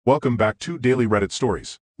Welcome back to Daily Reddit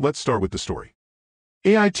Stories. Let's start with the story.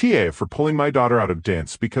 AITA for pulling my daughter out of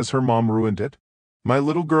dance because her mom ruined it. My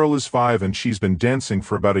little girl is 5 and she's been dancing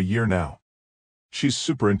for about a year now. She's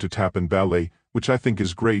super into tap and ballet, which I think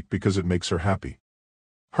is great because it makes her happy.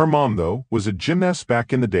 Her mom, though, was a gymnast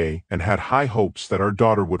back in the day and had high hopes that our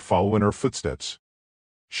daughter would follow in her footsteps.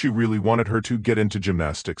 She really wanted her to get into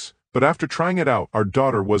gymnastics, but after trying it out, our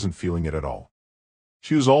daughter wasn't feeling it at all.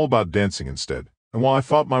 She was all about dancing instead, and while I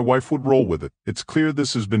thought my wife would roll with it, it's clear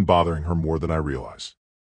this has been bothering her more than I realize.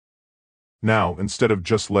 Now, instead of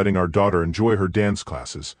just letting our daughter enjoy her dance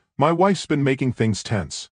classes, my wife's been making things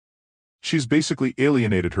tense. She's basically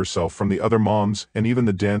alienated herself from the other moms and even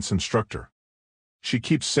the dance instructor. She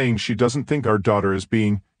keeps saying she doesn't think our daughter is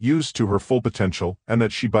being used to her full potential and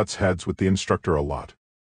that she butts heads with the instructor a lot.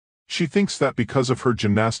 She thinks that because of her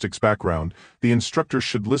gymnastics background, the instructor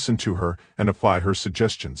should listen to her and apply her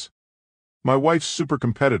suggestions. My wife's super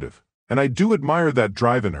competitive, and I do admire that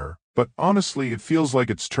drive in her, but honestly it feels like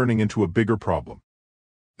it's turning into a bigger problem.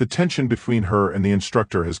 The tension between her and the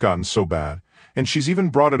instructor has gotten so bad, and she's even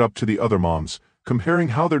brought it up to the other moms, comparing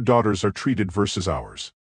how their daughters are treated versus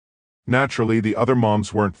ours. Naturally, the other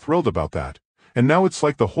moms weren't thrilled about that, and now it's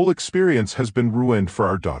like the whole experience has been ruined for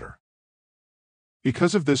our daughter.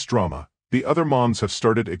 Because of this drama, the other moms have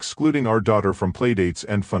started excluding our daughter from playdates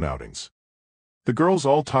and fun outings. The girls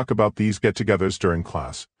all talk about these get-togethers during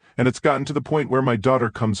class, and it's gotten to the point where my daughter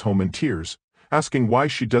comes home in tears, asking why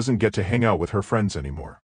she doesn't get to hang out with her friends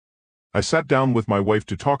anymore. I sat down with my wife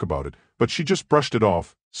to talk about it, but she just brushed it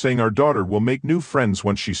off, saying our daughter will make new friends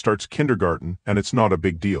once she starts kindergarten and it's not a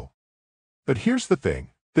big deal. But here's the thing,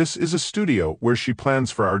 this is a studio where she plans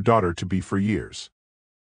for our daughter to be for years.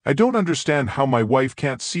 I don't understand how my wife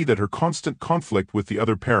can't see that her constant conflict with the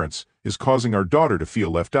other parents is causing our daughter to feel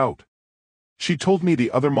left out. She told me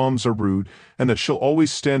the other moms are rude and that she'll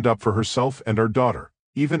always stand up for herself and our daughter,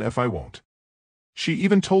 even if I won't. She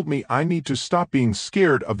even told me I need to stop being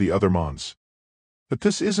scared of the other moms. But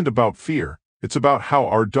this isn't about fear, it's about how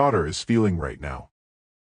our daughter is feeling right now.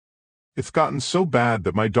 It's gotten so bad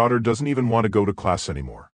that my daughter doesn't even want to go to class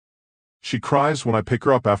anymore. She cries when I pick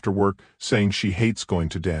her up after work, saying she hates going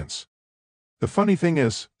to dance. The funny thing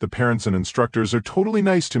is, the parents and instructors are totally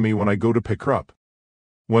nice to me when I go to pick her up.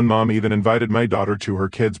 One mom even invited my daughter to her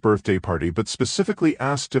kid's birthday party but specifically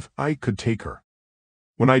asked if I could take her.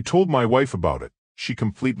 When I told my wife about it, she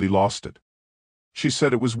completely lost it. She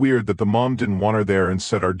said it was weird that the mom didn't want her there and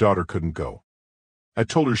said our daughter couldn't go. I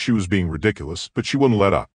told her she was being ridiculous, but she wouldn't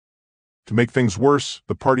let up. To make things worse,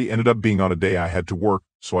 the party ended up being on a day I had to work,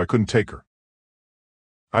 so I couldn't take her.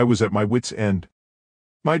 I was at my wit's end.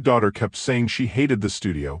 My daughter kept saying she hated the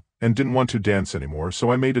studio and didn't want to dance anymore,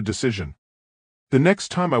 so I made a decision. The next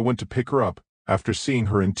time I went to pick her up, after seeing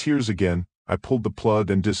her in tears again, I pulled the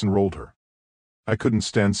plug and disenrolled her. I couldn't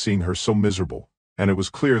stand seeing her so miserable, and it was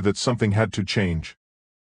clear that something had to change.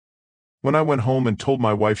 When I went home and told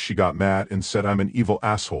my wife, she got mad and said I'm an evil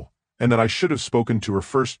asshole, and that I should have spoken to her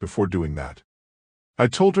first before doing that. I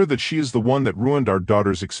told her that she is the one that ruined our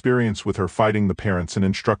daughter's experience with her fighting the parents and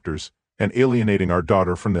instructors, and alienating our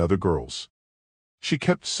daughter from the other girls. She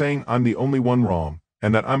kept saying I'm the only one wrong,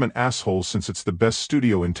 and that I'm an asshole since it's the best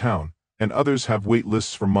studio in town, and others have wait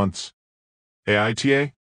lists for months.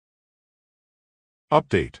 AITA?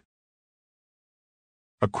 Update.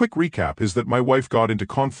 A quick recap is that my wife got into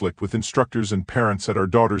conflict with instructors and parents at our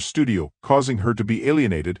daughter's studio, causing her to be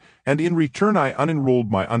alienated, and in return I unenrolled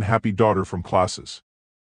my unhappy daughter from classes.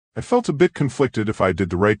 I felt a bit conflicted if I did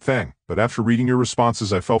the right thing, but after reading your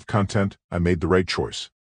responses I felt content I made the right choice.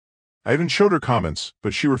 I even showed her comments,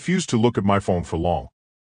 but she refused to look at my phone for long.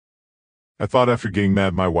 I thought after getting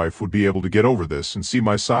mad my wife would be able to get over this and see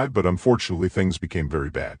my side, but unfortunately things became very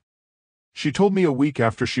bad. She told me a week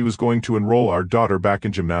after she was going to enroll our daughter back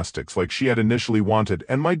in gymnastics like she had initially wanted,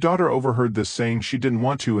 and my daughter overheard this, saying she didn't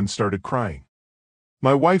want to and started crying.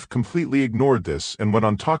 My wife completely ignored this and went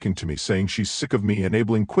on talking to me, saying she's sick of me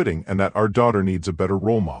enabling quitting and that our daughter needs a better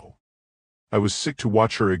role model. I was sick to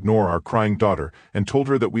watch her ignore our crying daughter and told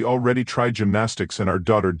her that we already tried gymnastics and our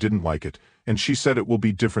daughter didn't like it, and she said it will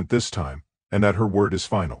be different this time, and that her word is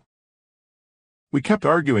final. We kept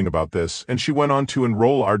arguing about this, and she went on to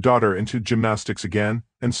enroll our daughter into gymnastics again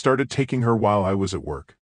and started taking her while I was at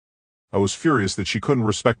work. I was furious that she couldn't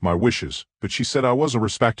respect my wishes, but she said I wasn't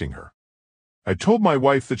respecting her. I told my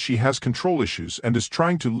wife that she has control issues and is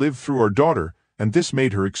trying to live through our daughter, and this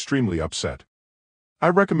made her extremely upset. I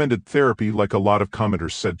recommended therapy like a lot of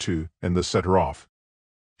commenters said too, and this set her off.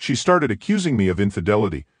 She started accusing me of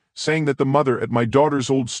infidelity, saying that the mother at my daughter's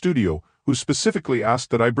old studio, who specifically asked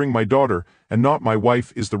that I bring my daughter and not my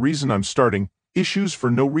wife, is the reason I'm starting, issues for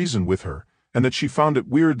no reason with her, and that she found it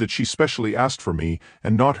weird that she specially asked for me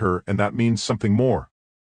and not her, and that means something more.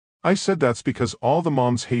 I said that's because all the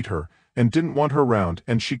moms hate her and didn't want her around,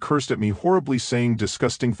 and she cursed at me horribly, saying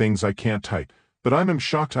disgusting things I can't type, but I'm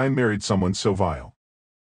shocked I married someone so vile.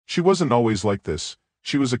 She wasn't always like this.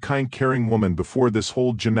 She was a kind, caring woman before this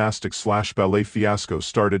whole gymnastics/ballet fiasco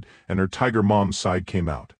started and her tiger mom side came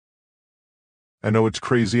out. I know it's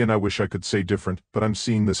crazy and I wish I could say different, but I'm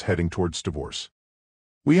seeing this heading towards divorce.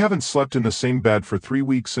 We haven't slept in the same bed for 3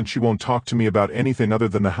 weeks and she won't talk to me about anything other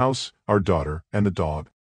than the house, our daughter, and the dog.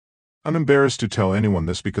 I'm embarrassed to tell anyone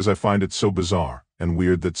this because I find it so bizarre and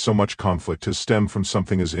weird that so much conflict has stemmed from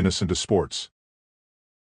something as innocent as sports.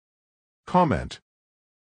 Comment.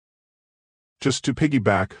 Just to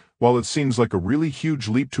piggyback, while it seems like a really huge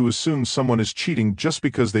leap to assume someone is cheating just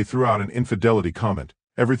because they threw out an infidelity comment,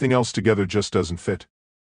 everything else together just doesn't fit.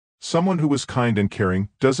 Someone who is kind and caring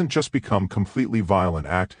doesn't just become completely vile and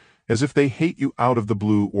act as if they hate you out of the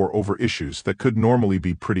blue or over issues that could normally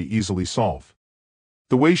be pretty easily solved.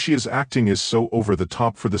 The way she is acting is so over the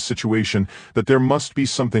top for the situation that there must be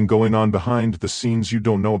something going on behind the scenes you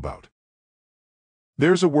don't know about.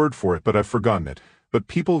 There's a word for it, but I've forgotten it. But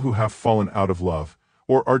people who have fallen out of love,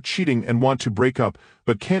 or are cheating and want to break up,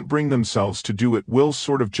 but can't bring themselves to do it, will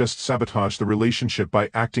sort of just sabotage the relationship by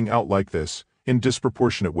acting out like this, in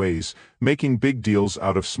disproportionate ways, making big deals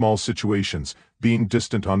out of small situations, being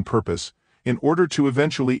distant on purpose, in order to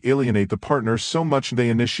eventually alienate the partner so much they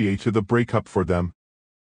initiate the breakup for them.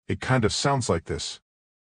 It kind of sounds like this.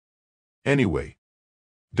 Anyway.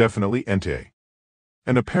 Definitely AITA.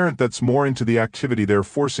 And a parent that's more into the activity they're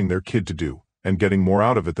forcing their kid to do, and getting more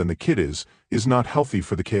out of it than the kid is not healthy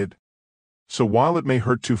for the kid. So while it may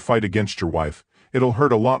hurt to fight against your wife, it'll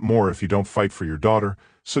hurt a lot more if you don't fight for your daughter,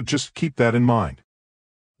 so just keep that in mind.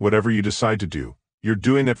 Whatever you decide to do, you're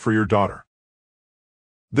doing it for your daughter.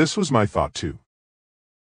 This was my thought too.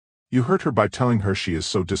 You hurt her by telling her she is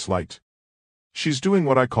so disliked. She's doing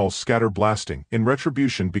what I call scatter blasting in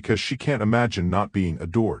retribution because she can't imagine not being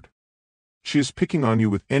adored. She is picking on you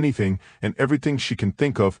with anything and everything she can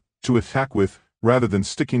think of to attack with, rather than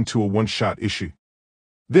sticking to a one-shot issue.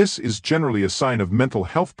 This is generally a sign of mental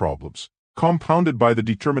health problems, compounded by the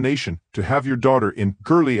determination to have your daughter in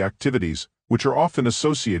girly activities, which are often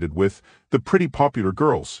associated with the pretty popular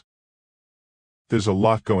girls. There's a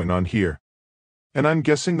lot going on here, and I'm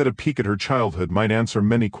guessing that a peek at her childhood might answer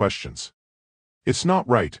many questions. It's not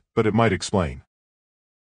right, but it might explain.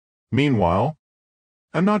 Meanwhile,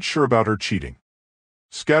 I'm not sure about her cheating.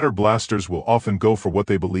 Scatter blasters will often go for what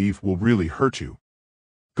they believe will really hurt you.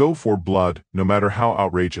 Go for blood, no matter how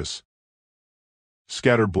outrageous.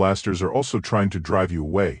 Scatter blasters are also trying to drive you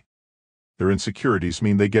away. Their insecurities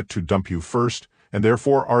mean they get to dump you first, and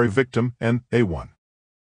therefore are a victim and a one.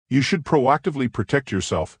 You should proactively protect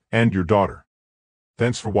yourself and your daughter.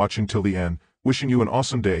 Thanks for watching till the end. Wishing you an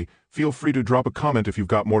awesome day. Feel free to drop a comment if you've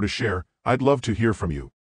got more to share. I'd love to hear from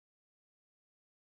you.